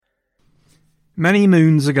Many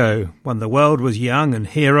moons ago, when the world was young and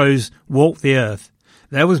heroes walked the earth,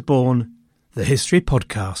 there was born the History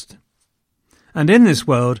Podcast. And in this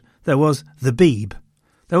world, there was the Beeb.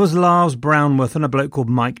 There was Lars Brownworth and a bloke called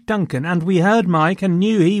Mike Duncan, and we heard Mike and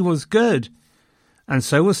knew he was good. And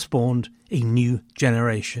so was spawned a new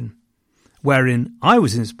generation, wherein I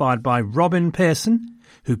was inspired by Robin Pearson,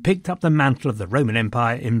 who picked up the mantle of the Roman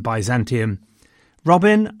Empire in Byzantium.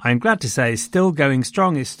 Robin, I'm glad to say, is still going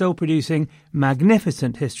strong, is still producing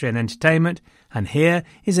magnificent history and entertainment, and here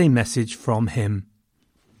is a message from him.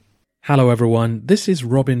 Hello everyone, this is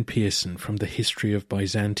Robin Pearson from the History of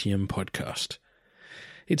Byzantium podcast.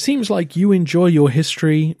 It seems like you enjoy your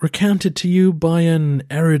history recounted to you by an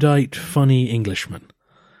erudite, funny Englishman.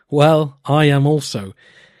 Well, I am also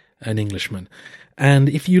an Englishman. And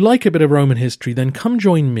if you like a bit of Roman history, then come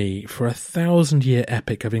join me for a 1,000-year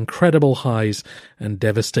epic of incredible highs and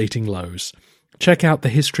devastating lows. Check out The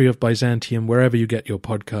History of Byzantium wherever you get your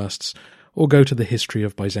podcasts, or go to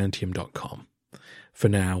thehistoryofbyzantium.com. For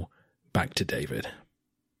now, back to David.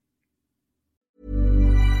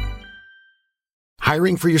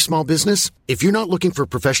 Hiring for your small business? If you're not looking for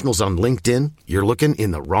professionals on LinkedIn, you're looking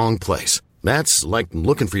in the wrong place. That's like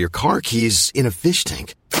looking for your car keys in a fish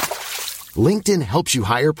tank. LinkedIn helps you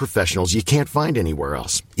hire professionals you can't find anywhere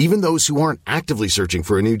else, even those who aren't actively searching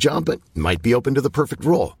for a new job but might be open to the perfect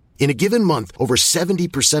role. In a given month, over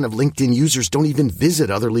 70% of LinkedIn users don't even visit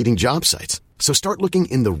other leading job sites. So start looking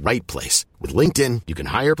in the right place. With LinkedIn, you can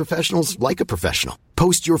hire professionals like a professional.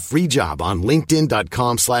 Post your free job on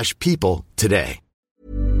linkedin.com/people today.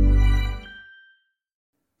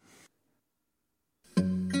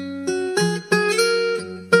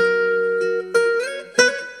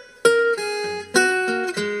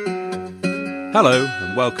 Hello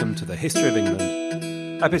and welcome to the History of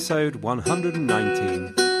England, episode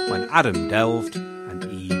 119, when Adam delved and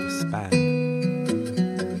Eve span.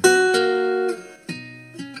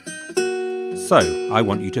 So, I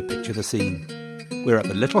want you to picture the scene. We're at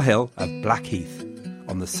the little hill of Blackheath,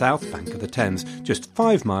 on the south bank of the Thames, just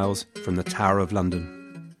 5 miles from the Tower of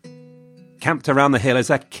London. Camped around the hill is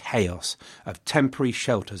a chaos of temporary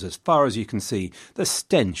shelters as far as you can see. The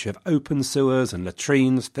stench of open sewers and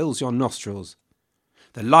latrines fills your nostrils.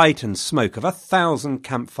 The light and smoke of 1,000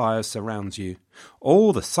 campfires surrounds you.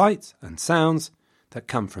 All the sights and sounds that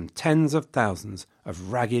come from tens of thousands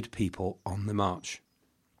of ragged people on the march.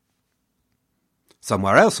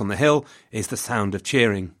 Somewhere else on the hill is the sound of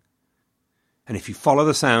cheering. And if you follow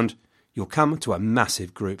the sound, you'll come to a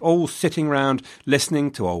massive group, all sitting round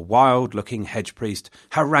listening to a wild-looking hedge priest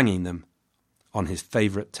haranguing them on his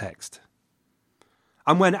favourite text.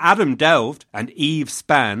 And when Adam delved and Eve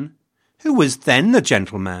span, who was then the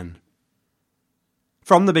gentleman?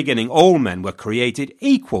 From the beginning, all men were created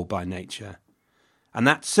equal by nature, and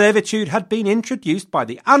that servitude had been introduced by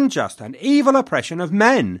the unjust and evil oppression of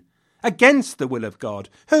men against the will of God,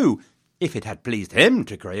 who, if it had pleased him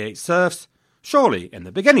to create serfs, surely in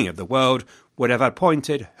the beginning of the world would have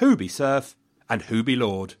appointed who be serf and who be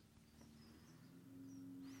lord.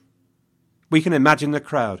 We can imagine the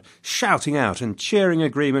crowd shouting out and cheering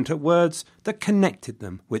agreement at words that connected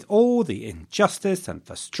them with all the injustice and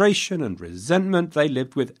frustration and resentment they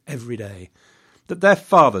lived with every day, that their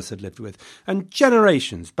fathers had lived with, and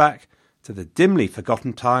generations back to the dimly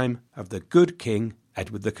forgotten time of the good King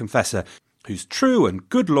Edward the Confessor, whose true and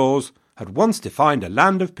good laws had once defined a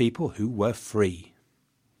land of people who were free.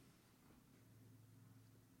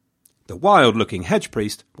 The wild-looking hedge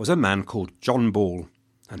priest was a man called John Ball,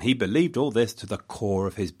 and he believed all this to the core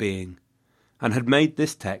of his being, and had made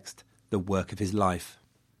this text the work of his life.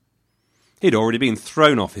 He'd already been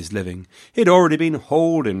thrown off his living. He'd already been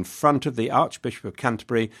hauled in front of the Archbishop of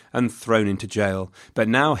Canterbury and thrown into jail. But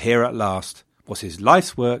now here at last was his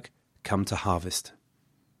life's work come to harvest.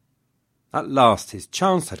 At last his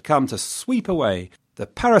chance had come to sweep away the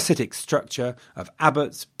parasitic structure of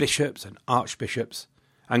abbots, bishops and archbishops,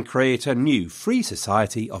 and create a new free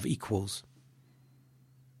society of equals.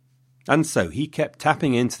 And so he kept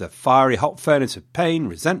tapping into the fiery hot furnace of pain,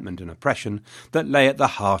 resentment and oppression that lay at the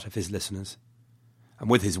heart of his listeners. And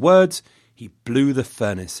with his words, he blew the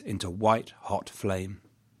furnace into white-hot flame.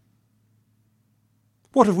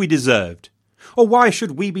 What have we deserved? Or why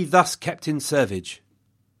should we be thus kept in servage?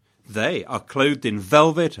 They are clothed in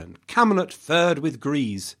velvet and camelot furred with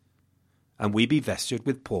grease, and we be vestured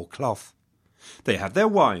with poor cloth. They have their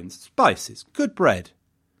wines, spices, good bread,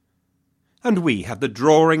 and we have the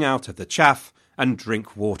drawing out of the chaff and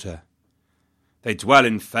drink water. They dwell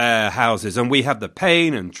in fair houses, and we have the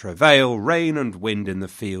pain and travail, rain and wind in the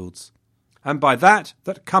fields. And by that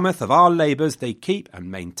cometh of our labours they keep and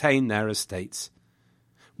maintain their estates.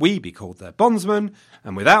 We be called their bondsmen,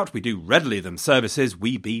 and without we do readily them services,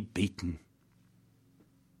 we be beaten.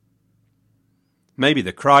 Maybe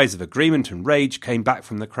the cries of agreement and rage came back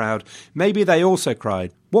from the crowd. Maybe they also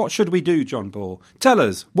cried, "What should we do, John Ball? Tell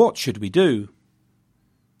us, what should we do?"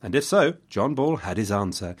 And if so, John Ball had his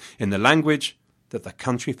answer, in the language that the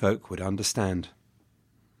country folk would understand.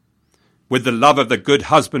 With the love of the good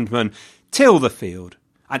husbandman, till the field,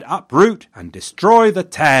 and uproot and destroy the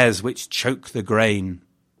tares which choke the grain.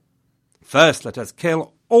 First, let us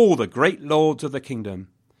kill all the great lords of the kingdom.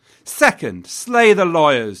 Second, slay the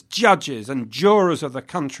lawyers, judges, and jurors of the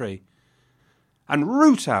country, and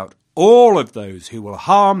root out all of those who will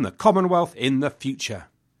harm the Commonwealth in the future.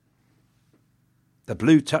 The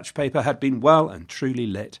blue touch paper had been well and truly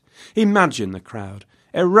lit. Imagine the crowd,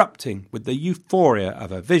 erupting with the euphoria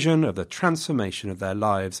of a vision of the transformation of their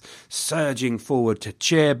lives, surging forward to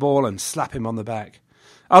cheer Ball and slap him on the back.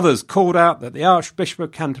 Others called out that the Archbishop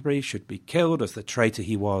of Canterbury should be killed as the traitor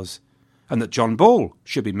he was, and that John Ball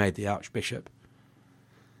should be made the Archbishop.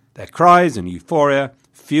 Their cries and euphoria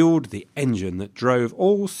fueled the engine that drove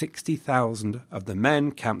all 60,000 of the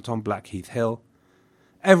men camped on Blackheath Hill,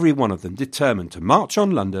 every one of them determined to march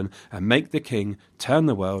on London and make the king turn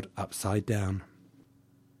the world upside down.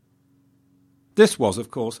 This was, of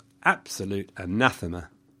course, absolute anathema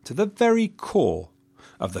to the very core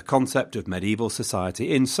of the concept of medieval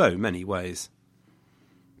society in so many ways.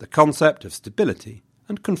 The concept of stability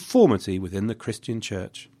and conformity within the Christian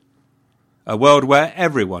Church. A world where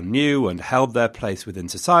everyone knew and held their place within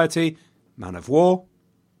society, man of war,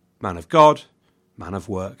 man of God, man of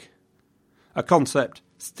work. A concept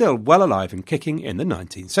still well alive and kicking in the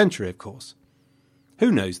 19th century, of course.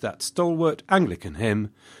 Who knows that stalwart Anglican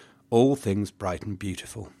hymn, "All things bright and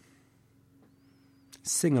beautiful"?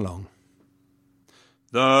 Sing along.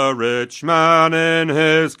 The rich man in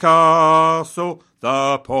his castle,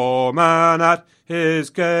 the poor man at his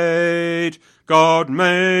gate, God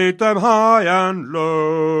made them high and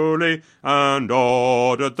lowly, and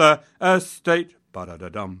ordered their estate.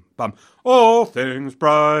 Ba-da-da-dum-bum. All things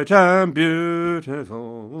bright and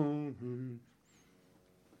beautiful.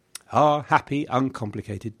 Ah, happy,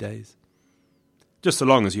 uncomplicated days. Just so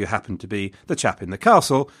long as you happen to be the chap in the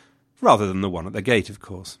castle, rather than the one at the gate, of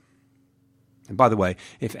course. And by the way,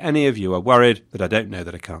 if any of you are worried that I don't know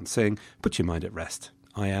that I can't sing, put your mind at rest.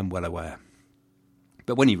 I am well aware.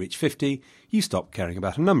 But when you reach 50, you stop caring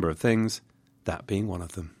about a number of things, that being one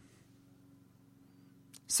of them.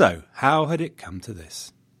 So, how had it come to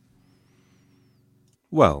this?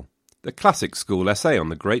 Well, the classic school essay on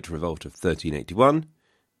the Great Revolt of 1381,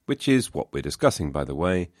 which is what we're discussing, by the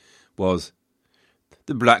way, was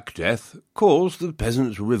 "The Black Death caused the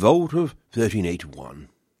peasants' revolt of 1381.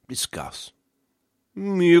 Discuss."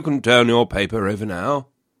 You can turn your paper over now.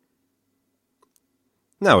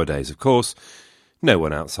 Nowadays, of course, no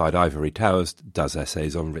one outside Ivory Towers does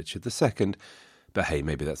essays on Richard II, but hey,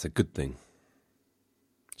 maybe that's a good thing.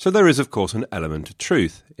 So there is, of course, an element of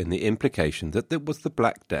truth in the implication that it was the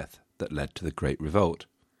Black Death that led to the Great Revolt.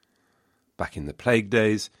 Back in the Plague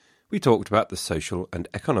days, we talked about the social and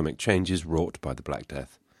economic changes wrought by the Black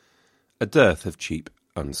Death, a dearth of cheap,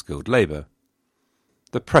 unskilled labour,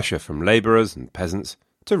 the pressure from labourers and peasants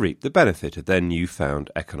to reap the benefit of their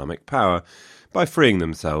newfound economic power by freeing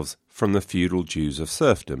themselves from the feudal dues of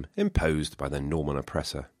serfdom imposed by their Norman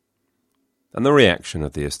oppressor, and the reaction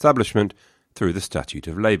of the establishment through the Statute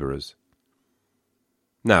of Labourers.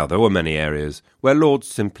 Now, there were many areas where lords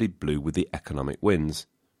simply blew with the economic winds,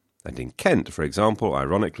 and in Kent, for example,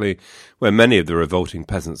 ironically, where many of the revolting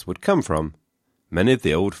peasants would come from, many of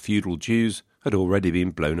the old feudal dues had already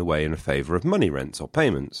been blown away in favour of money rents or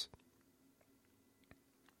payments.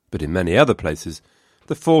 But in many other places,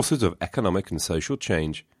 the forces of economic and social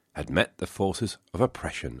change had met the forces of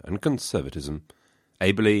oppression and conservatism,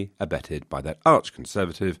 ably abetted by that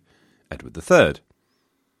arch-conservative, Edward III.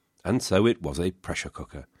 And so it was a pressure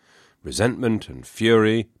cooker, resentment and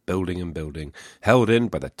fury building and building, held in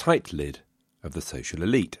by the tight lid of the social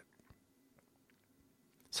elite.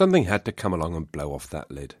 Something had to come along and blow off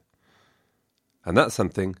that lid. And that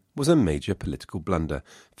something was a major political blunder,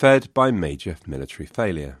 fed by major military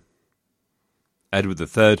failure. Edward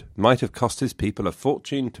III might have cost his people a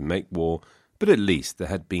fortune to make war, but at least there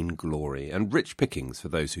had been glory and rich pickings for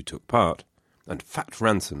those who took part, and fat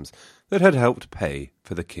ransoms that had helped pay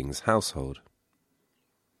for the king's household.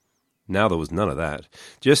 Now there was none of that,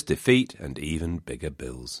 just defeat and even bigger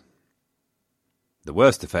bills. The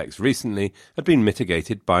worst effects recently had been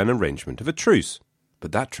mitigated by an arrangement of a truce,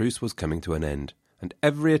 but that truce was coming to an end, and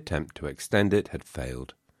every attempt to extend it had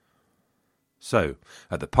failed. So,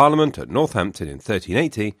 at the Parliament at Northampton in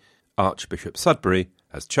 1380, Archbishop Sudbury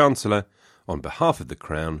as Chancellor, on behalf of the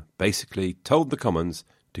Crown, basically told the Commons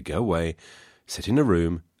to go away, sit in a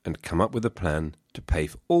room, and come up with a plan to pay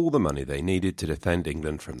for all the money they needed to defend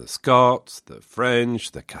England from the Scots, the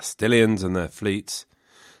French, the Castilians and their fleets,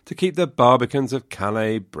 to keep the Barbicans of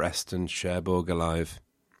Calais, Brest and Cherbourg alive.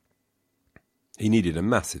 He needed a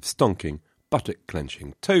massive, stonking,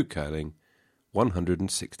 buttock-clenching, toe-curling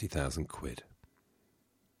 160,000 quid.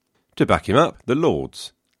 To back him up, the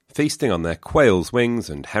Lords, feasting on their quail's wings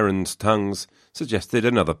and heron's tongues, suggested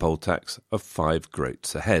another poll tax of 5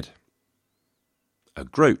 groats a head. A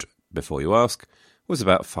groat, before you ask, was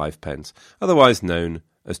about 5 pence, otherwise known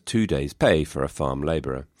as 2 days' pay for a farm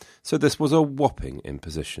labourer, so this was a whopping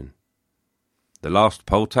imposition. The last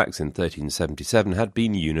poll tax in 1377 had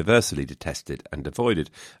been universally detested and avoided,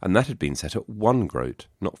 and that had been set at 1 groat,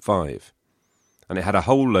 not 5. And it had a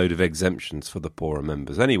whole load of exemptions for the poorer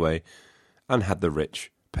members anyway, and had the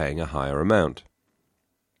rich paying a higher amount.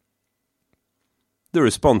 The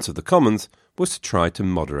response of the Commons was to try to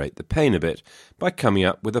moderate the pain a bit by coming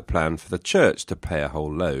up with a plan for the Church to pay a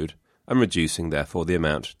whole load, and reducing therefore the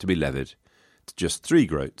amount to be levied to just 3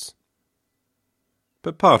 groats.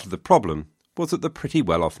 But part of the problem was that the pretty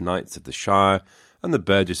well-off knights of the shire and the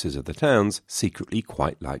burgesses of the towns secretly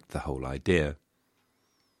quite liked the whole idea.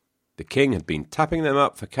 The king had been tapping them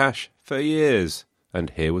up for cash for years, and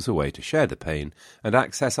here was a way to share the pain and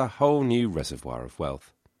access a whole new reservoir of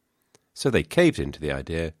wealth. So they caved into the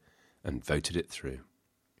idea and voted it through.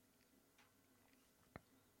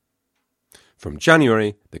 From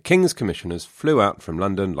January, the King's Commissioners flew out from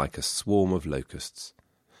London like a swarm of locusts,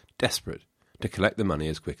 desperate to collect the money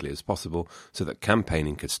as quickly as possible so that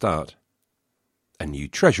campaigning could start. A new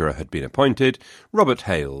treasurer had been appointed, Robert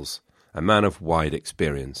Hales, a man of wide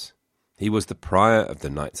experience. He was the prior of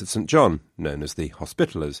the Knights of St. John, known as the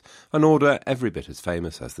Hospitallers, an order every bit as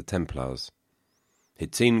famous as the Templars.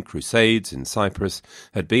 He'd seen crusades in Cyprus,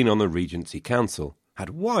 had been on the Regency Council,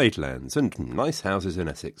 had wide lands and nice houses in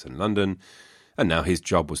Essex and London, and now his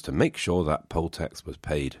job was to make sure that poll tax was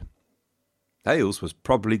paid. Hales was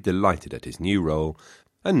probably delighted at his new role,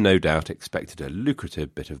 and no doubt expected a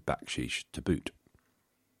lucrative bit of backsheesh to boot.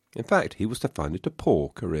 In fact, he was to find it a poor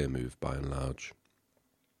career move by and large.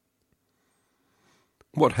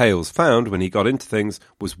 What Hales found when he got into things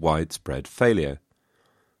was widespread failure.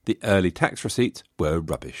 The early tax receipts were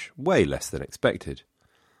rubbish, way less than expected.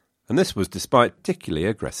 And this was despite particularly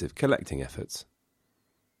aggressive collecting efforts.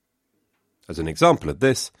 As an example of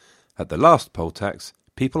this, at the last poll tax,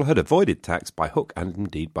 people had avoided tax by hook and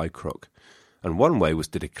indeed by crook, and one way was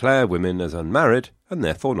to declare women as unmarried and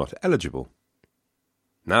therefore not eligible.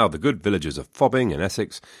 Now the good villagers of Fobbing in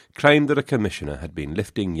Essex claimed that a commissioner had been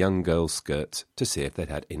lifting young girls' skirts to see if they'd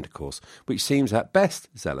had intercourse, which seems at best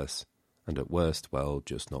zealous, and at worst, well,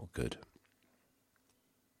 just not good.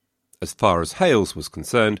 As far as Hales was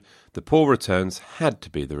concerned, the poor returns had to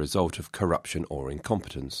be the result of corruption or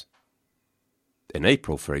incompetence. In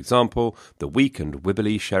April, for example, the weak and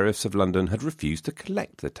wibbly sheriffs of London had refused to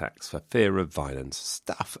collect the tax for fear of violence.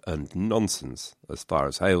 Stuff and nonsense, as far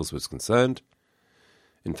as Hales was concerned.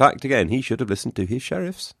 In fact, again, he should have listened to his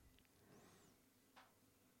sheriffs.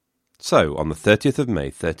 So, on the 30th of May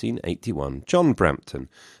 1381, John Brampton,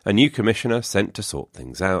 a new commissioner sent to sort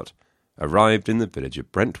things out, arrived in the village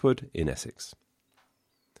of Brentwood in Essex.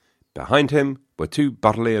 Behind him were 2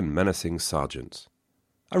 burly and menacing sergeants.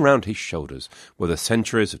 Around his shoulders were the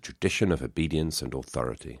centuries of tradition of obedience and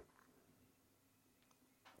authority.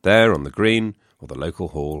 There on the green, or the local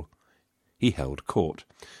hall, he held court,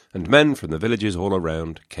 and men from the villages all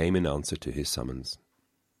around came in answer to his summons.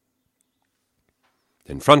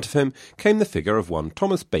 In front of him came the figure of one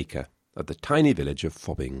Thomas Baker, of the tiny village of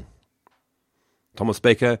Fobbing. Thomas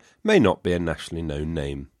Baker may not be a nationally known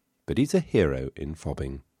name, but he's a hero in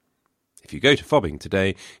Fobbing. If you go to Fobbing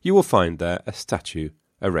today, you will find there a statue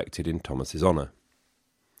erected in Thomas's honour.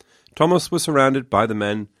 Thomas was surrounded by the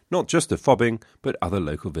men not just of Fobbing, but other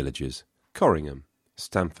local villages, Corringham,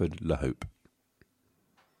 Stamford, Le Hope.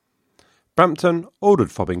 Brampton ordered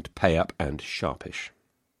Fobbing to pay up and sharpish.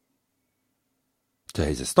 To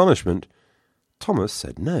his astonishment, Thomas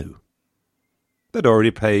said no. They'd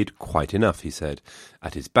already paid quite enough, he said.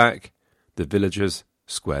 At his back, the villagers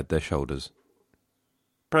squared their shoulders.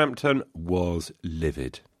 Brampton was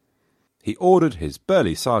livid. He ordered his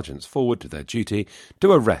burly sergeants forward to their duty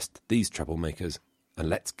to arrest these troublemakers, and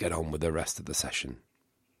let's get on with the rest of the session.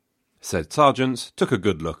 Said sergeants took a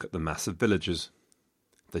good look at the mass of villagers.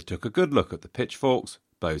 They took a good look at the pitchforks,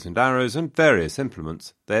 bows and arrows, and various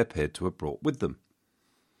implements they appeared to have brought with them.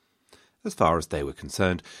 As far as they were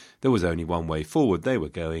concerned, there was only one way forward they were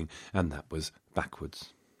going, and that was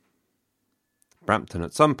backwards. Brampton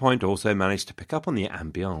at some point also managed to pick up on the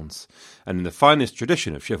ambience, and in the finest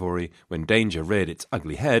tradition of chivalry, when danger reared its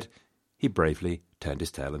ugly head, he bravely turned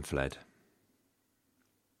his tail and fled.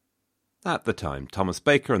 At the time, Thomas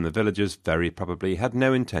Baker and the villagers very probably had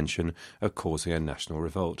no intention of causing a national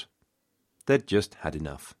revolt. They'd just had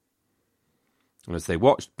enough. And as they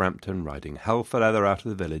watched Brampton riding hell for leather out of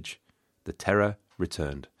the village, the terror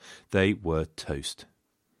returned. They were toast.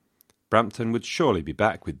 Brampton would surely be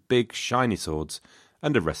back with big, shiny swords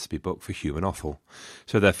and a recipe book for human offal,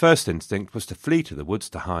 so their first instinct was to flee to the woods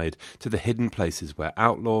to hide, to the hidden places where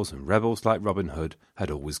outlaws and rebels like Robin Hood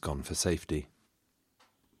had always gone for safety.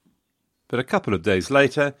 But a couple of days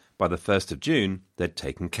later, by the 1st of June, they'd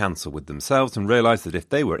taken counsel with themselves and realised that if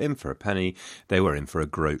they were in for a penny, they were in for a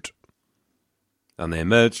groat. And they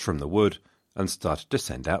emerged from the wood and started to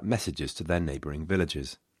send out messages to their neighbouring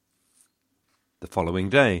villages. The following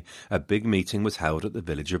day, a big meeting was held at the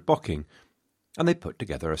village of Bocking, and they put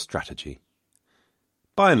together a strategy.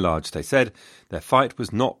 By and large, they said, their fight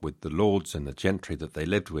was not with the lords and the gentry that they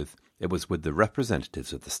lived with, it was with the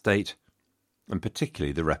representatives of the state, and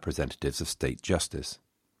particularly the representatives of state justice.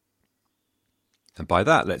 And by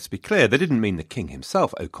that, let's be clear, they didn't mean the king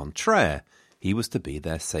himself, au contraire, he was to be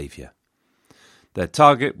their saviour. Their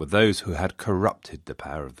target were those who had corrupted the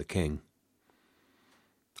power of the king.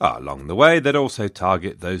 Along the way, they'd also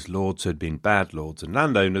target those lords who had been bad lords and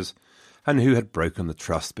landowners, and who had broken the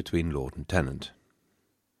trust between lord and tenant.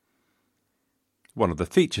 One of the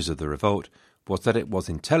features of the revolt was that it was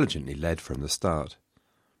intelligently led from the start.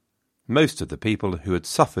 Most of the people who had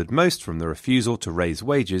suffered most from the refusal to raise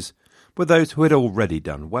wages were those who had already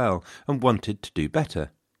done well and wanted to do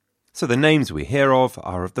better. So the names we hear of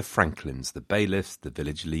are of the franklins, the bailiffs, the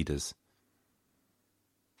village leaders.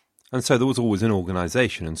 And so there was always an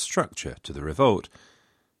organisation and structure to the revolt.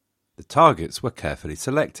 The targets were carefully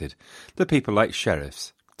selected, the people like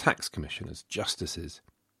sheriffs, tax commissioners, justices,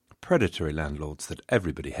 predatory landlords that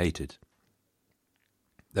everybody hated.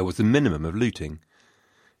 There was a minimum of looting.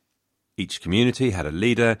 Each community had a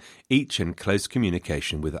leader, each in close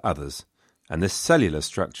communication with others, and this cellular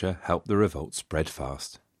structure helped the revolt spread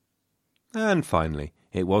fast. And finally,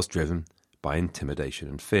 it was driven by intimidation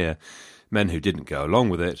and fear. Men who didn't go along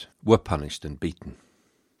with it were punished and beaten.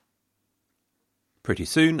 Pretty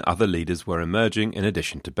soon, other leaders were emerging in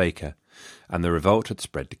addition to Baker, and the revolt had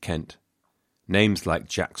spread to Kent. Names like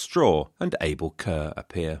Jack Straw and Abel Kerr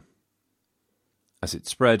appear. As it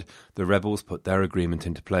spread, the rebels put their agreement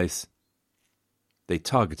into place. They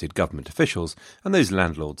targeted government officials and those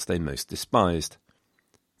landlords they most despised.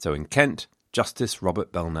 So in Kent, Justice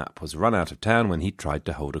Robert Belknap was run out of town when he tried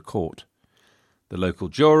to hold a court. The local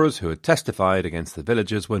jurors who had testified against the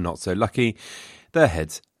villagers were not so lucky. Their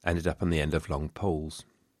heads ended up on the end of long poles.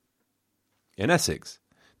 In Essex,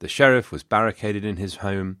 the sheriff was barricaded in his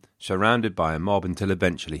home, surrounded by a mob until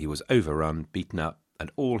eventually he was overrun, beaten up,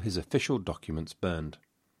 and all his official documents burned.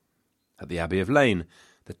 At the Abbey of Lane,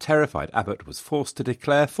 the terrified abbot was forced to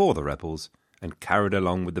declare for the rebels and carried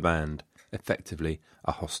along with the band, effectively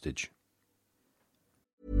a hostage.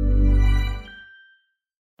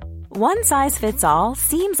 One size fits all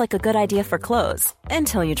seems like a good idea for clothes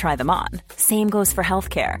until you try them on. Same goes for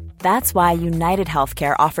healthcare. That's why United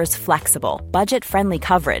Healthcare offers flexible, budget-friendly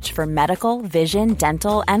coverage for medical, vision,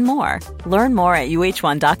 dental, and more. Learn more at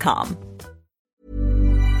uh1.com.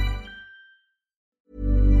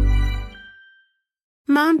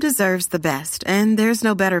 Mom deserves the best, and there's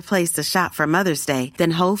no better place to shop for Mother's Day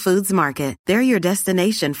than Whole Foods Market. They're your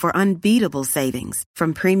destination for unbeatable savings,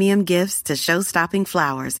 from premium gifts to show-stopping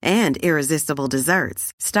flowers and irresistible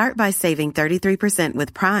desserts. Start by saving 33%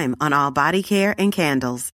 with Prime on all body care and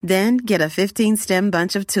candles. Then get a 15-stem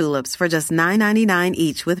bunch of tulips for just $9.99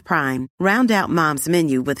 each with Prime. Round out Mom's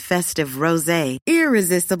menu with festive rosé,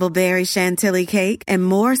 irresistible berry chantilly cake, and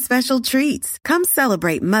more special treats. Come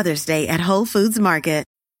celebrate Mother's Day at Whole Foods Market.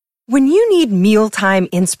 When you need mealtime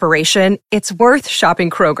inspiration, it's worth shopping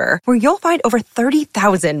Kroger, where you'll find over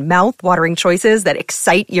 30,000 mouth-watering choices that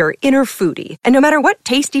excite your inner foodie. And no matter what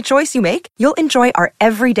tasty choice you make, you'll enjoy our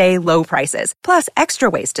everyday low prices, plus extra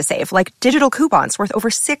ways to save, like digital coupons worth over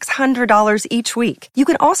 $600 each week. You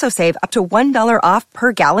can also save up to $1 off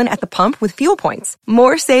per gallon at the pump with fuel points.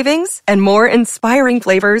 More savings and more inspiring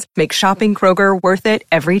flavors make shopping Kroger worth it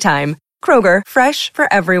every time. Kroger, fresh for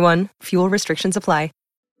everyone. Fuel restrictions apply.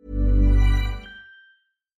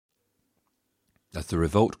 As the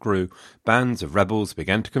revolt grew, bands of rebels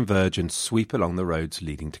began to converge and sweep along the roads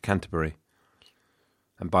leading to Canterbury.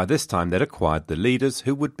 And by this time they'd acquired the leaders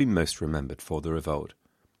who would be most remembered for the revolt,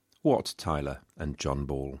 Wat Tyler and John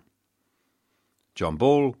Ball. John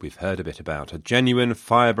Ball we've heard a bit about, a genuine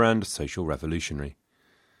firebrand social revolutionary.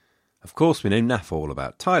 Of course, we know naff all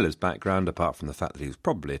about Tyler's background, apart from the fact that he was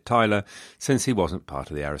probably a Tyler, since he wasn't part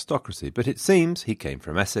of the aristocracy, but it seems he came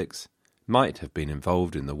from Essex, might have been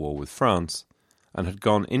involved in the war with France, and had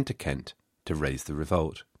gone into Kent to raise the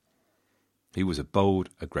revolt. He was a bold,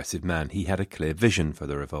 aggressive man. He had a clear vision for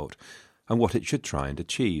the revolt, and what it should try and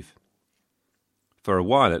achieve. For a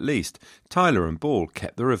while at least, Tyler and Ball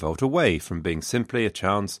kept the revolt away from being simply a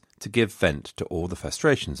chance to give vent to all the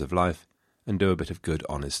frustrations of life and do a bit of good,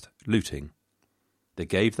 honest looting. They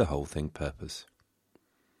gave the whole thing purpose.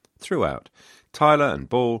 Throughout, Tyler and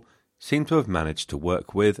Ball seem to have managed to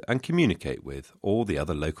work with and communicate with all the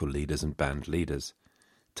other local leaders and band leaders,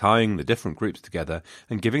 tying the different groups together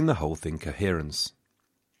and giving the whole thing coherence.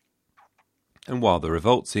 And while the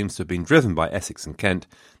revolt seems to have been driven by Essex and Kent,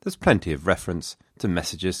 there's plenty of reference to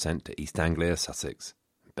messages sent to East Anglia, Sussex,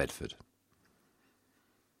 and Bedford.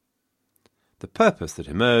 The purpose that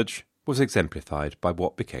emerged was exemplified by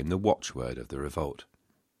what became the watchword of the revolt.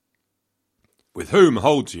 "With whom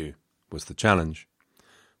holds you?" was the challenge.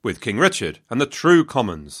 "With King Richard and the true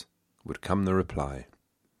commons," would come the reply.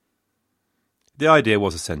 The idea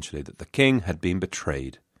was essentially that the king had been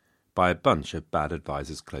betrayed by a bunch of bad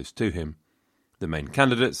advisers close to him. The main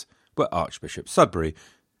candidates were Archbishop Sudbury,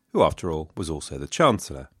 who after all was also the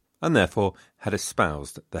Chancellor, and therefore had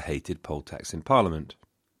espoused the hated poll tax in Parliament.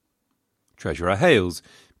 Treasurer Hales,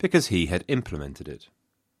 because he had implemented it.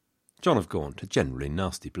 John of Gaunt, a generally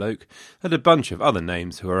nasty bloke, and a bunch of other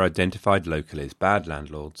names who are identified locally as bad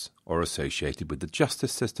landlords or associated with the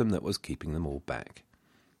justice system that was keeping them all back.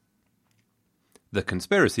 The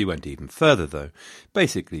conspiracy went even further, though.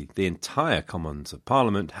 Basically, the entire Commons of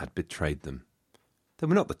Parliament had betrayed them. They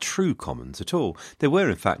were not the true Commons at all. They were,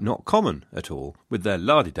 in fact, not common at all, with their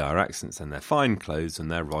la-di-da accents and their fine clothes and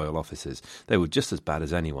their royal offices. They were just as bad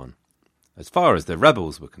as anyone. As far as the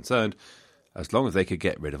rebels were concerned, as long as they could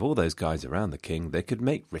get rid of all those guys around the king, they could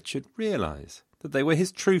make Richard realise that they were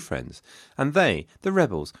his true friends, and they, the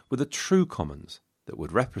rebels, were the true Commons that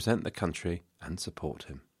would represent the country and support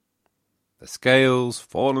him. The scales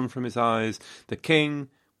fallen from his eyes, the king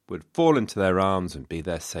would fall into their arms and be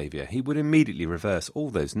their saviour. He would immediately reverse all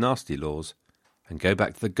those nasty laws and go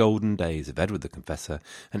back to the golden days of Edward the Confessor,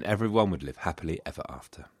 and everyone would live happily ever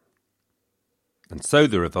after. And so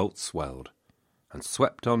the revolt swelled and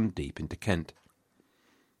swept on deep into Kent.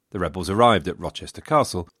 The rebels arrived at Rochester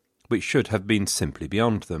Castle, which should have been simply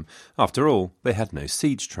beyond them. After all, they had no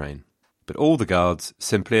siege train. But all the guards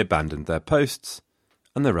simply abandoned their posts,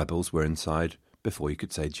 and the rebels were inside before you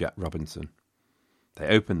could say Jack Robinson. They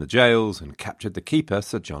opened the jails and captured the keeper,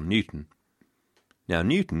 Sir John Newton. Now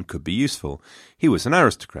Newton could be useful. He was an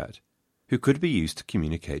aristocrat who could be used to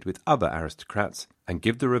communicate with other aristocrats and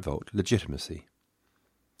give the revolt legitimacy.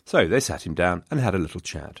 So they sat him down and had a little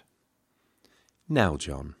chat. "Now,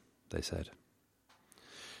 John," they said,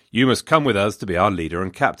 "you must come with us to be our leader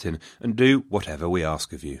and captain, and do whatever we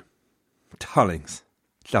ask of you." "Darlings,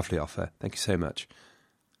 lovely offer, thank you so much,"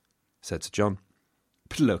 said Sir John.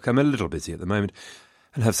 "But look, I'm a little busy at the moment,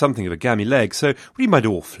 and have something of a gammy leg, so would you mind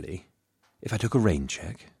awfully if I took a rain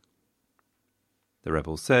check?" The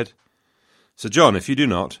rebels said, "Sir John, if you do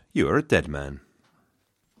not, you are a dead man."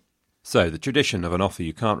 So the tradition of an offer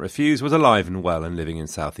you can't refuse was alive and well and living in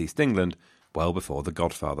southeast England well before The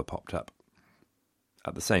Godfather popped up.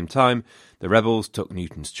 At the same time, the rebels took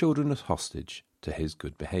Newton's children as hostage to his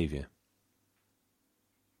good behaviour.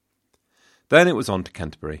 Then it was on to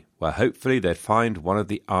Canterbury, where hopefully they'd find one of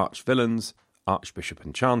the arch-villains, Archbishop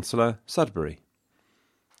and Chancellor Sudbury.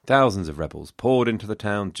 Thousands of rebels poured into the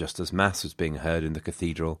town just as Mass was being heard in the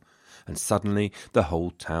cathedral, and suddenly the whole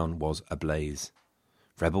town was ablaze.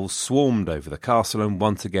 Rebels swarmed over the castle, and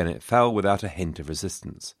once again it fell without a hint of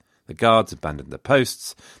resistance. The guards abandoned their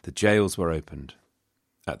posts, the jails were opened.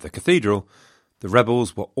 At the cathedral, the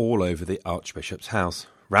rebels were all over the Archbishop's house,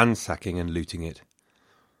 ransacking and looting it.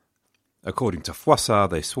 According to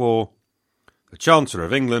Froissart, they swore, "The Chancellor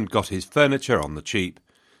of England got his furniture on the cheap.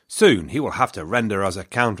 Soon he will have to render us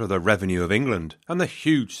account of the revenue of England and the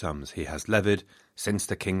huge sums he has levied since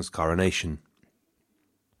the King's coronation."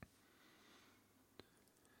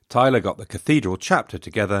 Tyler got the cathedral chapter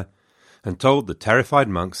together and told the terrified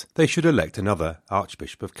monks they should elect another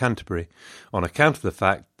Archbishop of Canterbury on account of the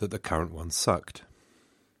fact that the current one sucked.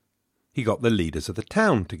 He got the leaders of the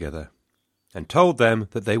town together and told them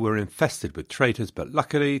that they were infested with traitors, but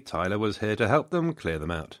luckily Tyler was here to help them clear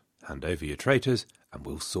them out. "Hand over your traitors and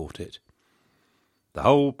we'll sort it." The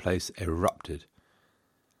whole place erupted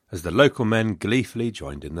as the local men gleefully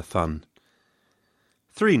joined in the fun.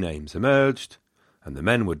 3 names emerged: and the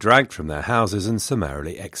men were dragged from their houses and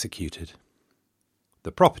summarily executed.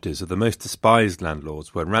 The properties of the most despised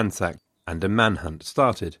landlords were ransacked and a manhunt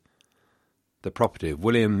started. The property of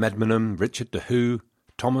William Medmenham, Richard de Houx,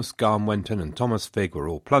 Thomas Garmwenton and Thomas Figg were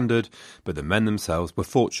all plundered, but the men themselves were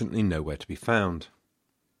fortunately nowhere to be found.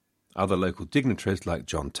 Other local dignitaries like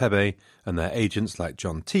John Tebbe and their agents like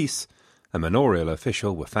John Teese, a manorial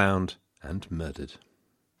official, were found and murdered.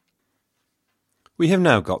 We have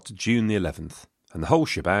now got to June the 11th, and the whole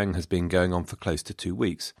shebang has been going on for close to 2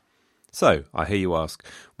 weeks. So, I hear you ask,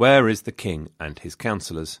 where is the king and his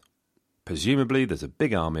councillors? Presumably there's a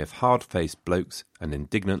big army of hard-faced blokes and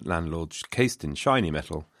indignant landlords cased in shiny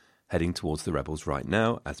metal heading towards the rebels right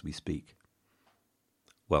now as we speak.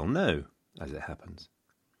 Well, no, as it happens.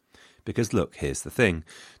 Because look, here's the thing.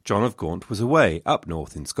 John of Gaunt was away up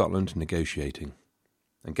north in Scotland negotiating.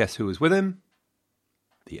 And guess who was with him?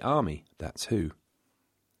 The army, that's who.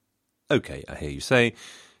 OK, I hear you say,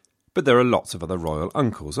 but there are lots of other royal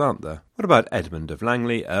uncles, aren't there? What about Edmund of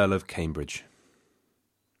Langley, Earl of Cambridge?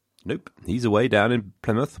 Nope, he's away down in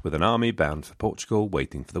Plymouth with an army bound for Portugal,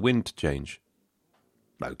 waiting for the wind to change.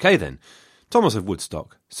 OK then, Thomas of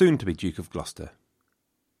Woodstock, soon to be Duke of Gloucester.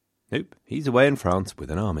 Nope, he's away in France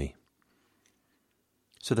with an army.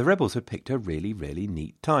 So the rebels had picked a really, really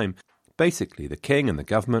neat time. Basically, the king and the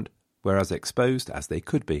government were as exposed as they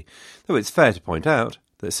could be, though it's fair to point out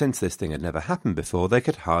that since this thing had never happened before, they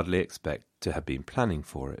could hardly expect to have been planning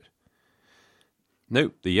for it.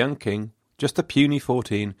 Nope, the young king, just a puny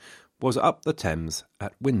 14, was up the Thames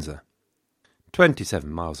at Windsor.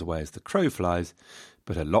 27 miles away as the crow flies,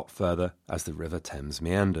 but a lot further as the River Thames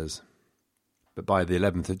meanders. But by the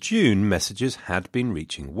 11th of June, messages had been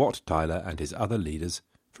reaching Wat Tyler and his other leaders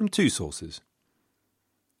from 2 sources.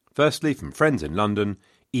 Firstly, from friends in London,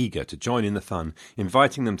 eager to join in the fun,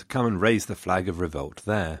 inviting them to come and raise the flag of revolt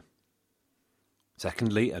there.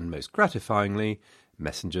 Secondly, and most gratifyingly,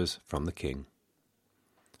 messengers from the king.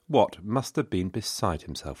 Wat must have been beside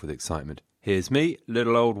himself with excitement. Here's me,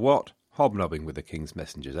 little old Wat, hobnobbing with the king's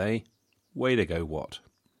messengers, eh? Way to go, Wat.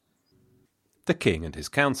 The king and his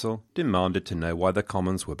council demanded to know why the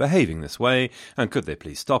commons were behaving this way, and could they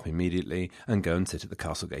please stop immediately and go and sit at the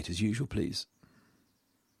castle gate as usual, please.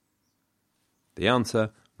 The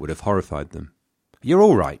answer would have horrified them. "You're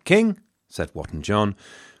all right, king," said Wat and John.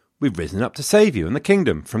 "We've risen up to save you and the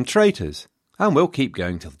kingdom from traitors, and we'll keep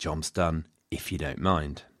going till the job's done, if you don't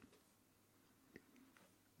mind."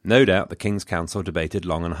 No doubt the king's council debated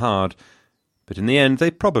long and hard, but in the end they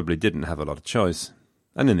probably didn't have a lot of choice.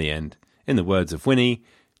 And in the end, in the words of Winnie,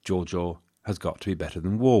 Jaw has got to be better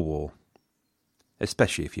than War,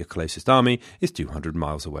 especially if your closest army is 200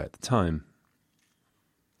 miles away at the time.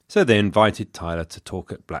 So they invited Tyler to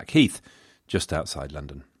talk at Blackheath, just outside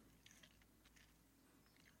London.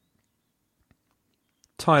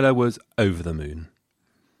 Tyler was over the moon.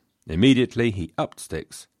 Immediately he upped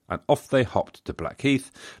sticks, and off they hopped to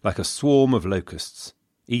Blackheath like a swarm of locusts,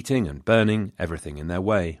 eating and burning everything in their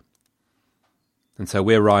way. And so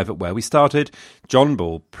we arrive at where we started, John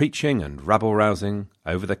Ball preaching and rabble-rousing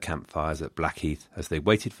over the campfires at Blackheath as they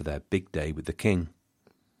waited for their big day with the king.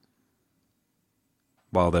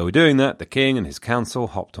 While they were doing that, the king and his council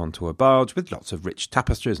hopped onto a barge with lots of rich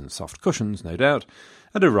tapestries and soft cushions, no doubt,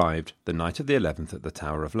 and arrived the night of the 11th at the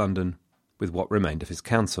Tower of London, with what remained of his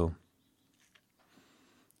council.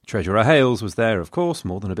 Treasurer Hales was there, of course,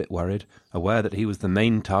 more than a bit worried, aware that he was the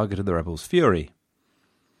main target of the rebels' fury.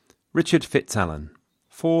 Richard FitzAlan,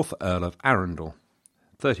 4th Earl of Arundel,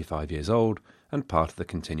 35 years old and part of the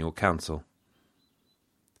Continual Council.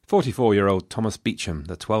 44-year-old Thomas Beauchamp,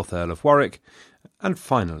 the 12th Earl of Warwick, and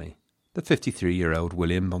finally, the 53-year-old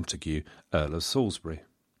William Montague, Earl of Salisbury.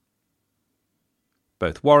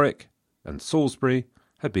 Both Warwick and Salisbury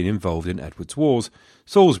had been involved in Edward's wars.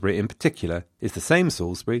 Salisbury, in particular, is the same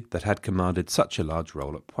Salisbury that had commanded such a large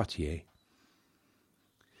role at Poitiers.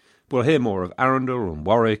 We'll hear more of Arundel and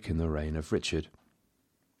Warwick in the reign of Richard.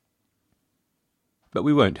 But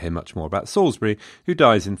we won't hear much more about Salisbury, who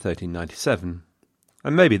dies in 1397.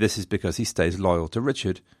 And maybe this is because he stays loyal to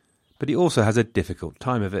Richard, but he also has a difficult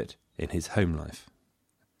time of it in his home life.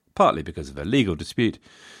 Partly because of a legal dispute,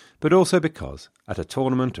 but also because, at a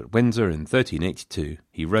tournament at Windsor in 1382,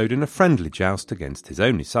 he rode in a friendly joust against his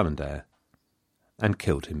only son and heir, and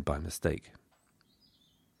killed him by mistake.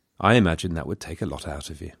 I imagine that would take a lot out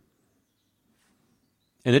of you.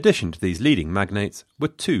 In addition to these leading magnates were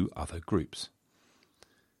 2 other groups.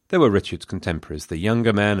 There were Richard's contemporaries, the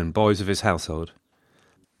younger men and boys of his household.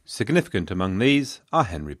 Significant among these are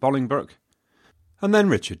Henry Bolingbroke, and then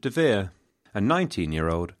Richard de Vere, a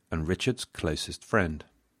 19-year-old and Richard's closest friend.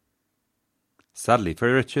 Sadly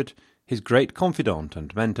for Richard, his great confidant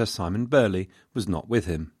and mentor Simon Burley was not with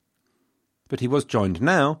him, but he was joined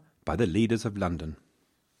now by the leaders of London.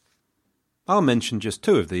 I'll mention just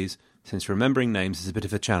two of these, since remembering names is a bit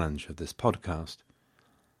of a challenge of this podcast.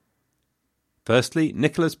 Firstly,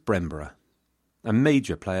 Nicholas Bremborough, a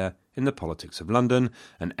major player in the politics of London,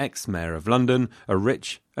 an ex-mayor of London, a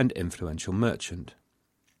rich and influential merchant.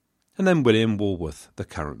 And then William Walworth, the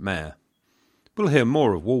current mayor. We'll hear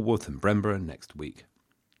more of Walworth and Bremborough next week.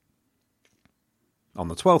 On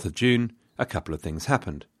the 12th of June, a couple of things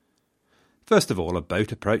happened. First of all, a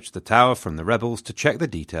boat approached the tower from the rebels to check the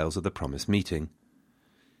details of the promised meeting.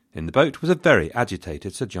 In the boat was a very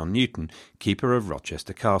agitated Sir John Newton, keeper of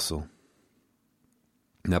Rochester Castle.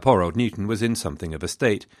 Now poor old Newton was in something of a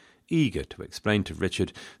state, eager to explain to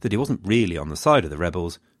Richard that he wasn't really on the side of the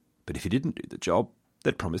rebels, but if he didn't do the job,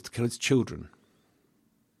 they'd promised to kill his children.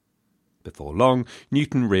 Before long,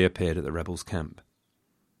 Newton reappeared at the rebels' camp.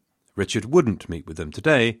 Richard wouldn't meet with them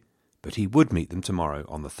today, but he would meet them tomorrow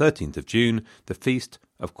on the 13th of June, the feast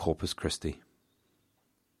of Corpus Christi.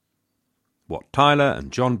 Wat Tyler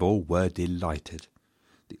and John Ball were delighted.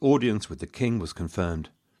 The audience with the king was confirmed.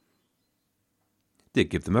 It did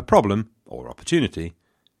give them a problem, or opportunity,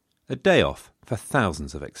 a day off for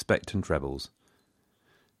thousands of expectant rebels.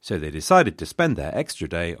 So they decided to spend their extra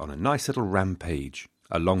day on a nice little rampage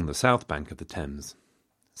along the south bank of the Thames.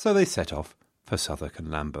 So they set off for Southwark and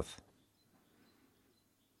Lambeth.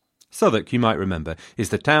 Southwark, you might remember, is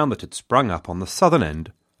the town that had sprung up on the southern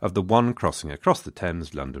end of the one crossing across the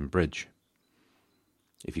Thames London Bridge.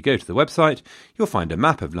 If you go to the website, you'll find a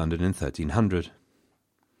map of London in 1300.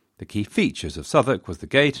 The key features of Southwark was the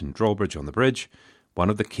gate and drawbridge on the bridge, one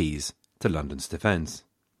of the keys to London's defence.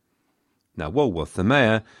 Now Walworth, the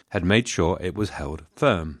mayor, had made sure it was held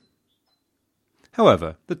firm.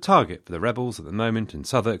 However, the target for the rebels at the moment in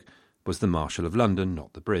Southwark was the Marshal of London,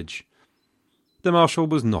 not the bridge. The Marshal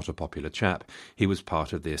was not a popular chap. He was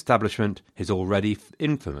part of the establishment, his already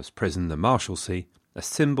infamous prison, the Marshalsea, a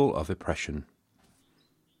symbol of oppression.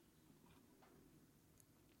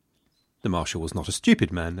 The Marshal was not a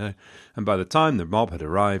stupid man, though, and by the time the mob had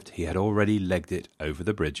arrived, he had already legged it over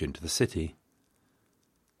the bridge into the city.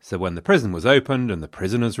 So when the prison was opened and the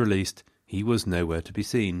prisoners released, he was nowhere to be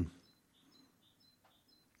seen.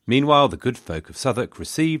 Meanwhile, the good folk of Southwark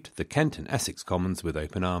received the Kent and Essex commons with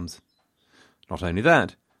open arms. Not only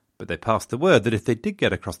that, but they passed the word that if they did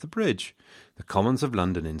get across the bridge, the commons of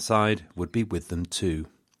London inside would be with them too.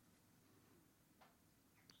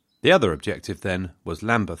 The other objective, then, was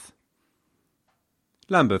Lambeth.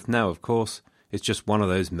 Lambeth now, of course, is just one of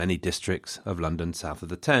those many districts of London south of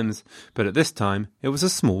the Thames, but at this time it was a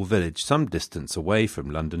small village some distance away from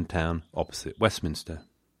London town opposite Westminster.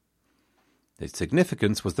 Its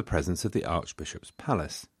significance was the presence of the Archbishop's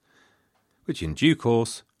palace, which in due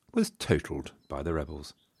course was totalled by the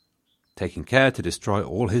rebels, taking care to destroy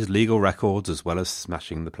all his legal records as well as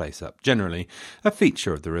smashing the place up. Generally, a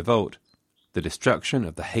feature of the revolt, the destruction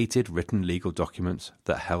of the hated written legal documents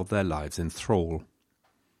that held their lives in thrall.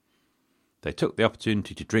 They took the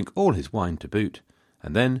opportunity to drink all his wine to boot,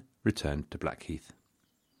 and then returned to Blackheath.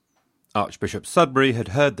 Archbishop Sudbury had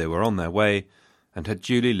heard they were on their way, and had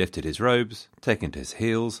duly lifted his robes, taken to his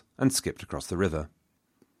heels, and skipped across the river.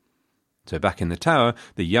 So back in the Tower,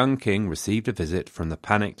 the young king received a visit from the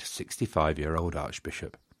panicked 65-year-old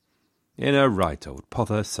archbishop. In a right old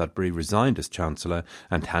pother, Sudbury resigned as Chancellor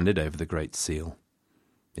and handed over the Great Seal.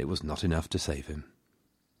 It was not enough to save him.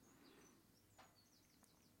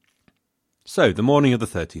 So the morning of the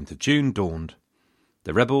 13th of June dawned.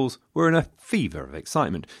 The rebels were in a fever of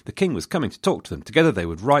excitement. The king was coming to talk to them. Together they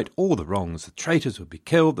would right all the wrongs. The traitors would be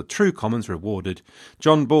killed, the true commons rewarded.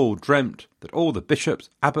 John Ball dreamt that all the bishops,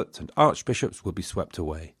 abbots and archbishops would be swept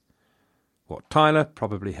away. Wat Tyler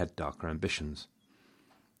probably had darker ambitions.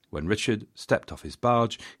 When Richard stepped off his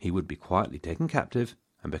barge, he would be quietly taken captive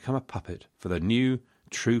and become a puppet for the new,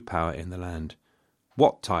 true power in the land,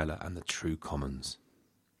 Wat Tyler and the true commons.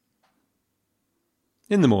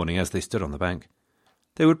 In the morning, as they stood on the bank,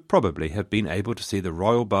 they would probably have been able to see the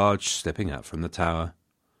royal barge slipping out from the Tower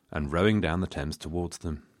and rowing down the Thames towards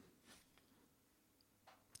them.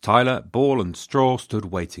 Tyler, Ball and Straw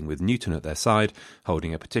stood waiting with Newton at their side,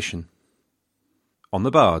 holding a petition. On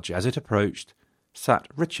the barge, as it approached, sat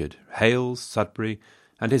Richard, Hales, Sudbury,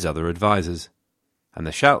 and his other advisers, and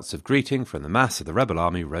the shouts of greeting from the mass of the rebel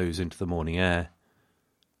army rose into the morning air.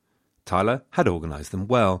 Tyler had organised them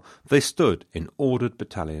well. They stood in ordered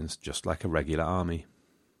battalions, just like a regular army.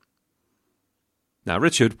 Now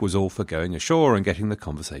Richard was all for going ashore and getting the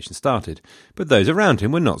conversation started, but those around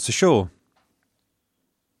him were not so sure.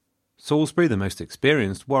 Salisbury, the most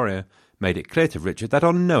experienced warrior, made it clear to Richard that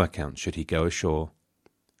on no account should he go ashore.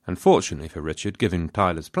 And fortunately for Richard, given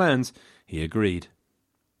Tyler's plans, he agreed.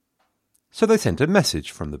 So they sent a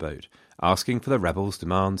message from the boat, asking for the rebels'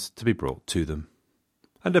 demands to be brought to them.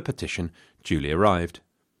 And a petition duly arrived.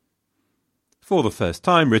 For the first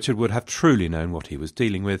time, Richard would have truly known what he was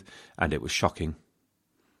dealing with, and it was shocking.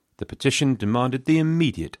 The petition demanded the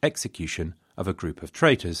immediate execution of a group of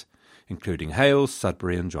traitors, including Hales,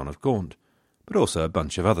 Sudbury and John of Gaunt, but also a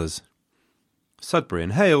bunch of others. Sudbury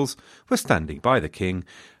and Hales were standing by the king,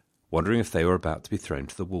 wondering if they were about to be thrown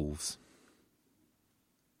to the wolves.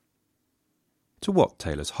 To Wat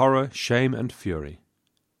Tyler's horror, shame and fury,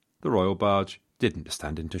 the royal barge didn't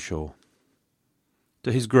stand into shore.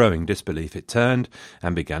 To his growing disbelief it turned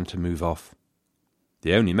and began to move off.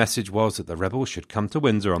 The only message was that the rebels should come to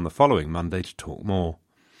Windsor on the following Monday to talk more,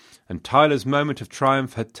 and Tyler's moment of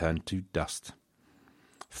triumph had turned to dust.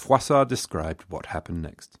 Froissart described what happened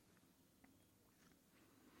next.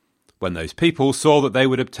 When those people saw that they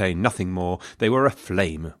would obtain nothing more, they were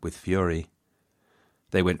aflame with fury.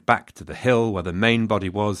 They went back to the hill where the main body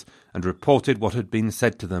was and reported what had been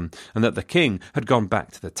said to them, and that the king had gone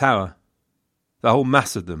back to the tower. The whole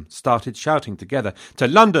mass of them started shouting together, "To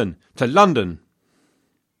London! To London!"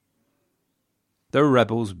 The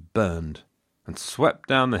rebels burned and swept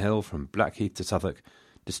down the hill from Blackheath to Southwark,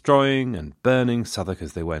 destroying and burning Southwark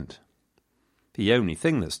as they went. The only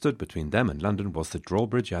thing that stood between them and London was the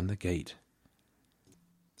drawbridge and the gate.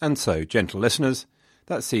 And so, gentle listeners,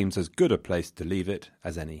 that seems as good a place to leave it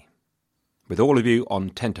as any, with all of you on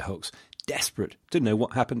tenterhooks, desperate to know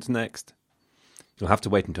what happens next. You'll have to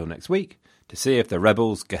wait until next week to see if the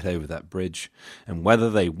rebels get over that bridge and whether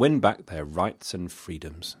they win back their rights and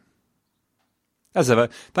freedoms. As ever,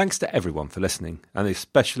 thanks to everyone for listening, and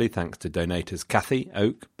especially thanks to donators Kathy,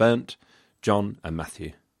 Oak, Bernd, John and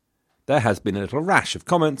Matthew. There has been a little rash of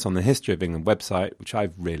comments on the History of England website, which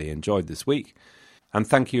I've really enjoyed this week. And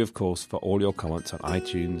thank you, of course, for all your comments on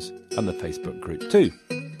iTunes and the Facebook group too.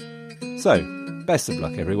 So, best of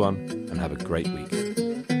luck everyone, and have a great week.